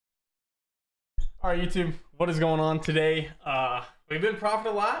All right, YouTube, what is going on today? We've been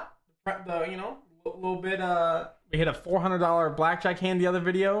profiting a lot. A little bit. We hit a $400 blackjack hand the other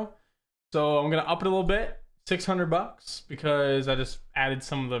video, so I'm gonna up it a little bit, $600 because I just added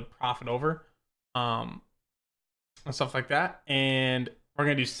some of the profit over, and stuff like that. And we're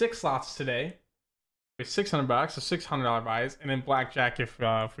gonna do 6 slots today with $600, so $600 buys, and then blackjack if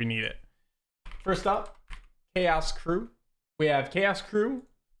we need it. First up, Chaos Crew. We have Chaos Crew.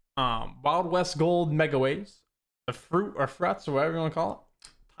 Wild West Gold Megaways, the Fruit or Fruts or whatever you want to call it,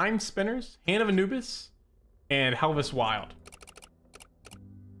 Time Spinners, Hand of Anubis, and Helvis Wild.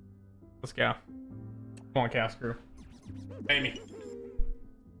 Let's go. Come on, Chaos Crew. Pay me.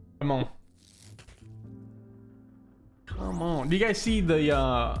 Come on. Come on. Do you guys see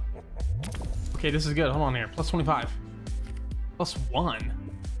the okay, this is good. Hold on here. Plus 25. Plus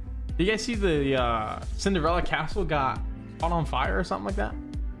 1. Do you guys see the Cinderella Castle got caught on fire or something like that?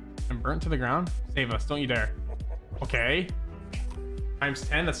 And burnt to the ground? Save us, don't you dare. Okay. Times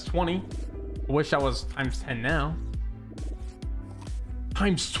 10, that's 20. I wish that was times 10 now.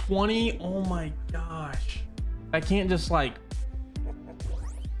 Times 20? Oh my gosh. I can't just like...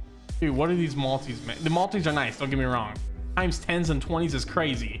 Dude, what are these multis, man? The multis are nice, don't get me wrong. Times 10s and 20s is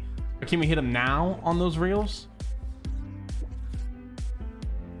crazy. But can we hit them now on those reels?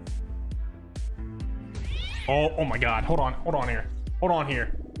 Oh my god. Hold on here. Hold on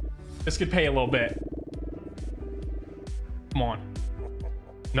here. This could pay a little bit. Come on.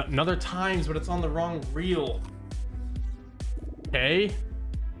 Another times, but it's on the wrong reel. Okay.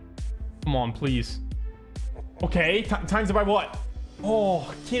 Come on, please. Okay, times it by what?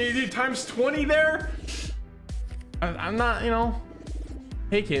 Oh, can you do times 20 there? I'm not,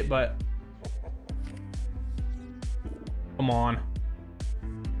 take it, but... Come on.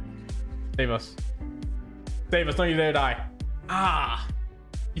 Save us. Save us, don't you dare die. Ah!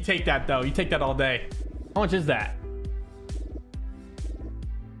 You take that though. You take that all day. How much is that?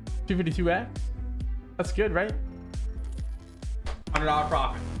 252x? That's good, right? $100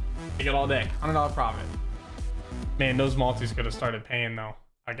 profit. Take it all day. $100 profit. Man, those multis could have started paying though.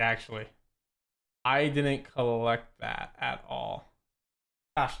 Like actually. I didn't collect that at all.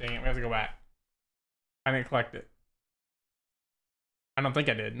 Gosh dang it. We have to go back. I didn't collect it. I don't think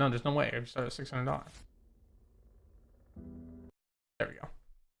I did. No, there's no way. I started at $600. There we go.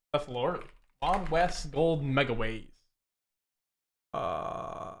 The floor. Wild West Gold Megaways.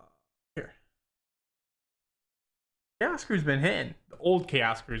 Here. Chaos Crew's been hitting. The old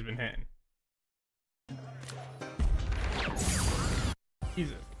Chaos Crew's been hitting.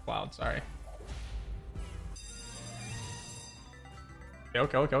 Jesus, Cloud, sorry.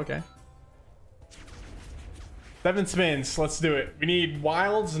 Okay. 7 spins. Let's do it. We need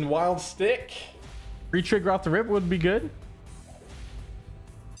wilds and wild stick. Retrigger off the rip would be good.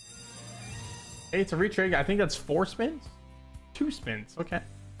 Hey, it's a retrig. I think that's 4 spins. 2 spins. Okay.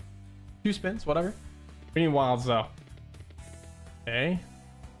 2 spins, whatever. We need wilds though. Okay.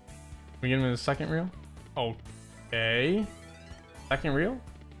 We get him in the second reel. Okay. Second reel.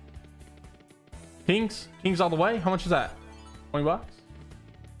 Kings. Kings all the way. How much is that? 20 bucks.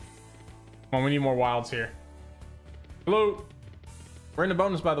 Come on, we need more wilds here. Hello. We're in the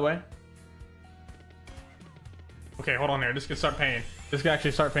bonus, by the way. Okay, hold on there. This could start paying. This could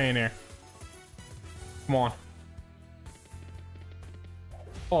actually start paying here. Come on.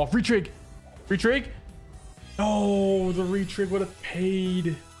 Oh, retrig. Retrig. No, the retrig would have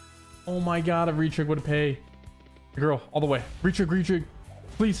paid. Oh my god, a retrig would have paid. The girl, all the way. Retrig.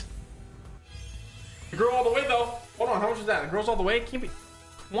 Please. The girl all the way though. Hold on, how much is that? The girl's all the way? Can't be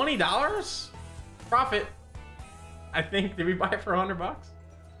 $20? Profit. I think, did we buy it for $100?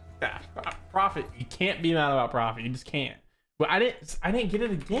 Yeah, profit. You can't be mad about profit. You just can't. But I didn't get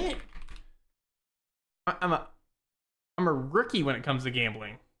it again. I'm a rookie when it comes to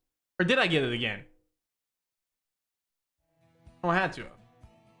gambling. Or did I get it again? Oh, I had to.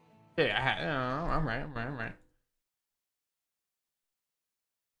 Yeah, I had. Oh, I'm right.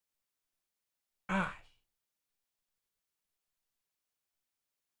 Gosh.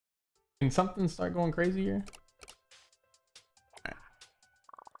 Can something start going crazy here?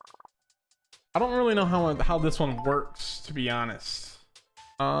 I don't really know how this one works, to be honest.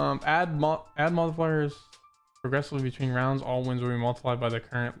 Add multipliers progressively between rounds. All wins will be multiplied by the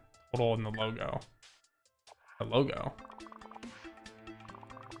current total in the logo. The logo.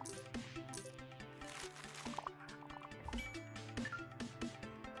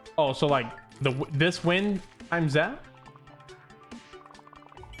 Oh, so like this win times that?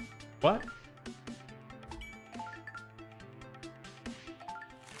 What?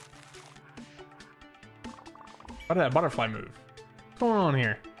 How did that butterfly move? What's going on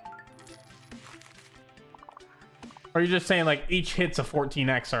here? Or are you just saying like each hit's a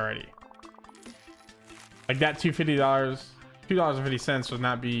 14x already? Like that $250, $2.50 would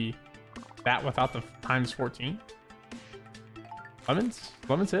not be that without the times 14? Lemons?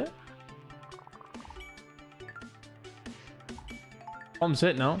 Lemons hit? Lemons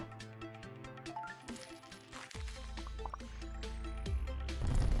hit, no?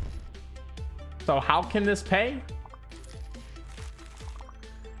 So how can this pay?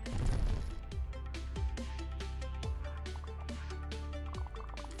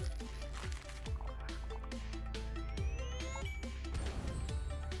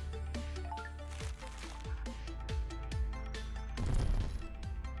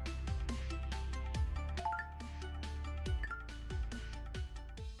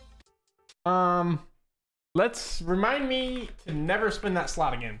 Let's remind me to never spin that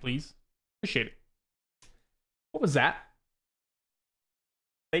slot again, please. Appreciate it. What was that?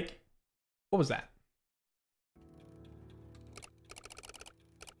 Fake? What was that?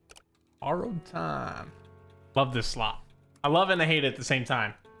 Borrowed time. Love this slot. I love it and I hate it at the same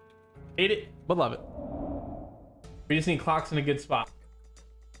time. Hate it, but love it. We just need clocks in a good spot.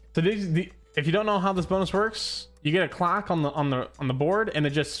 So if you don't know how this bonus works, you get a clock on the board, and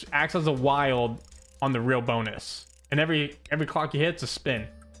it just acts as a wild on the real bonus. And every clock you hit, it's a spin,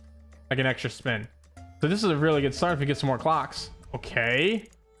 like an extra spin. So this is a really good start if we get some more clocks. Okay,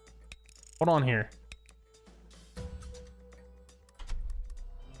 hold on here.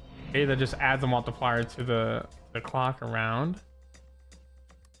 Okay, that just adds a multiplier to the clock around.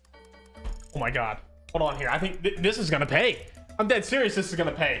 Oh my god, hold on here. I think this is gonna pay. I'm dead serious. This is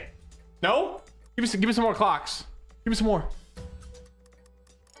gonna pay. No, give me some more clocks. Give me some more.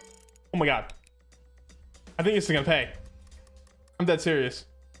 Oh my god, I think this is gonna pay. I'm dead serious.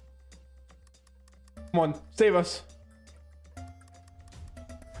 Come on, save us.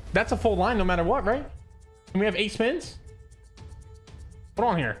 That's a full line no matter what, right? And we have 8 spins.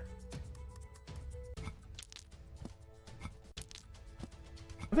 Hold on here.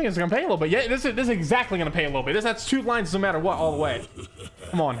 I think it's gonna pay a little bit. Yeah, this is exactly gonna pay a little bit. That's 2 lines no matter what all the way.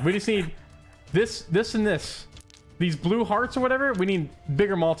 Come on, we just need this, and this. These blue hearts or whatever. We need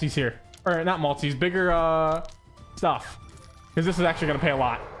bigger multis here, or not multis, bigger stuff, because this is actually gonna pay a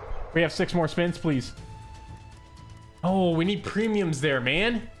lot. We have 6 more spins, please. Oh, we need premiums there,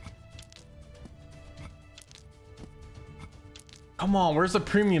 man. Come on, where's the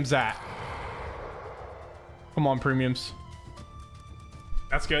premiums at? Come on, premiums.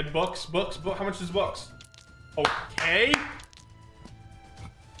 That's good. Books. How much is books? Okay.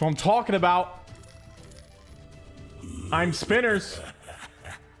 That's what I'm talking about. I'm spinners.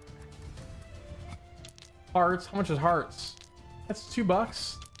 Hearts. How much is hearts? That's $2.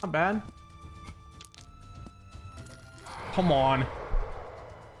 Not bad. Come on.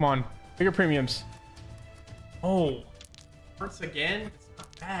 Come on. Bigger premiums. Oh. Hearts again? It's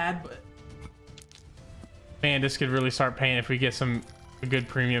not bad, but... Man, this could really start paying if we get a good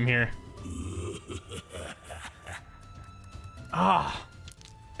premium here. Ah.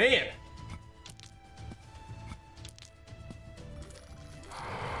 Man.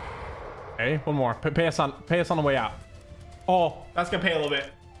 Okay, one more. Pay us on the way out. Oh, that's gonna pay a little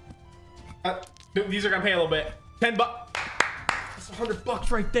bit. These are gonna pay a little bit. $10. That's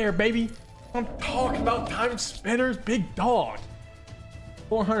 $100 right there, baby. I'm talking about time spinners, big dog.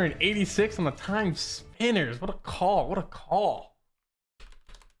 486 on the time spinners. What a call! What a call!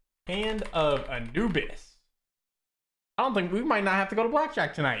 Hand of Anubis. I don't think we might not have to go to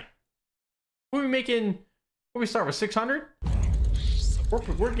blackjack tonight. What are we making? What we start with 600?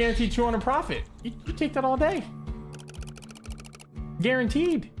 We're guaranteed 200 profit. You take that all day.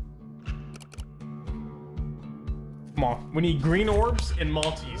 Guaranteed. Come on. We need green orbs and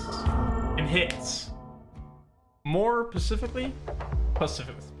multis and hits. More specifically. Shut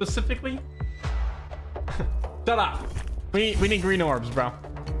up. We need green orbs, bro.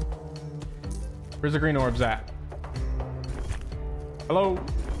 Where's the green orbs at? Hello?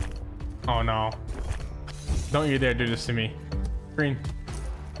 Oh no. Don't you dare do this to me. Green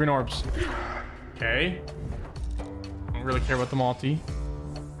orbs. Okay. Don't really care about the multi.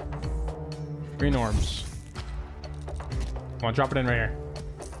 Green orbs. Come on, drop it in right here.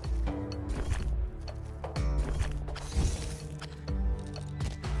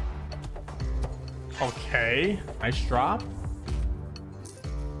 Okay, nice drop.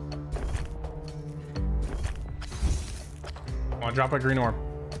 Come on, drop a green orb.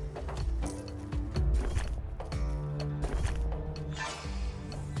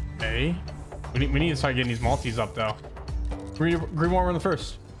 Okay. We need to start getting these multis up though. Green orb on the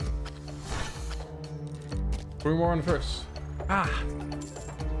first. Green orb on the first. Ah.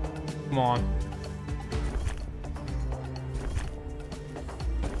 Come on.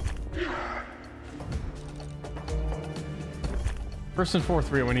 First and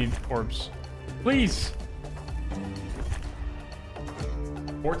 4-3, we need orbs. Please.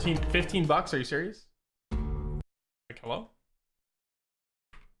 14, 15 bucks. Are you serious? Like, hello?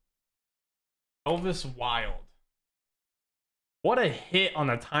 Elvis Wild. What a hit on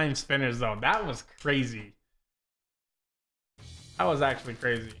the time spinners, though. That was crazy. That was actually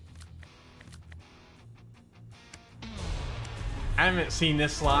crazy. I haven't seen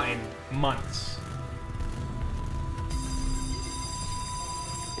this slot in months.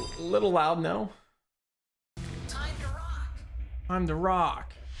 A little loud, no? Time to rock. Time to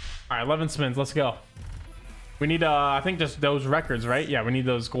rock. All right, 11 spins. Let's go. We need, I think just those records, right? Yeah, we need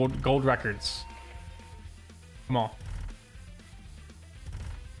those gold records. Come on.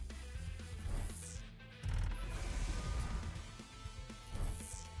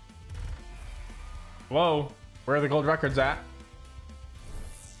 Whoa, where are the gold records at?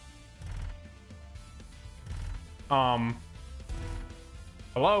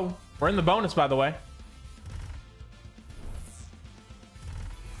 Hello? We're in the bonus, by the way.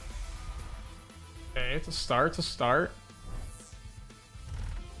 Okay, it's a start, it's a start.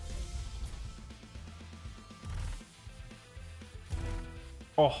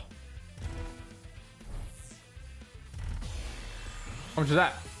 Oh. How much is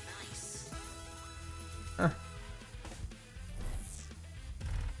that? Huh.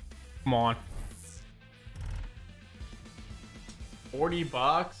 Come on. 40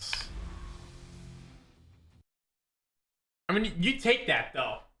 bucks. I mean, you take that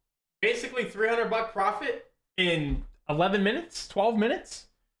though. Basically 300 buck profit in 11 minutes, 12 minutes.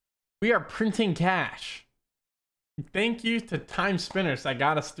 We are printing cash. Thank you to Time Spinners that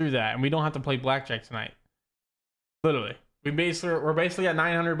got us through that, and we don't have to play blackjack tonight. Literally, we're basically at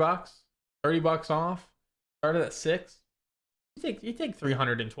 900 bucks, 30 bucks off. Started at 6. You take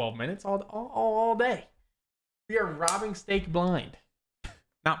 300 in 12 minutes all day. We are robbing Stake blind.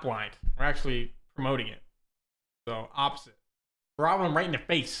 Not blind. We're actually promoting it. So opposite. We're robbing them right in the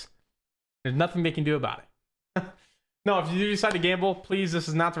face. There's nothing they can do about it. No, if you do decide to gamble, please, this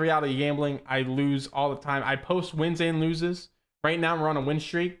is not the reality of gambling. I lose all the time. I post wins and loses. Right now, we're on a win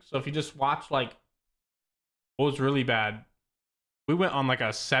streak. So if you just watch, like, what was really bad, we went on like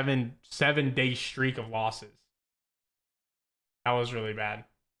a seven-day streak of losses. That was really bad.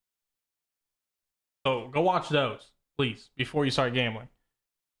 So go watch those, please, before you start gambling.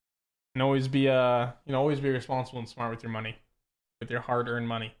 And always be always be responsible and smart with your money, with your hard-earned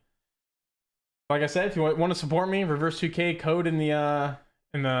money. Like I said, if you want to support me, Reverse 2K code in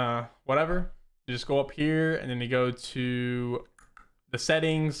the whatever. You just go up here and then you go to the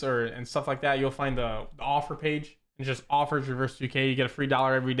settings and stuff like that. You'll find the offer page. It just offers Reverse 2K. You get a free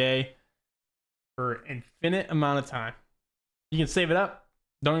 $1 every day for infinite amount of time. You can save it up.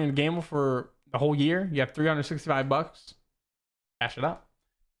 Don't even gamble for the whole year. You have 365 bucks. Cash it up.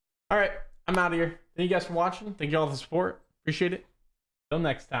 All right, I'm out of here. Thank you guys for watching. Thank you all for the support. Appreciate it. Till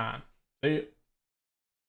next time. See you.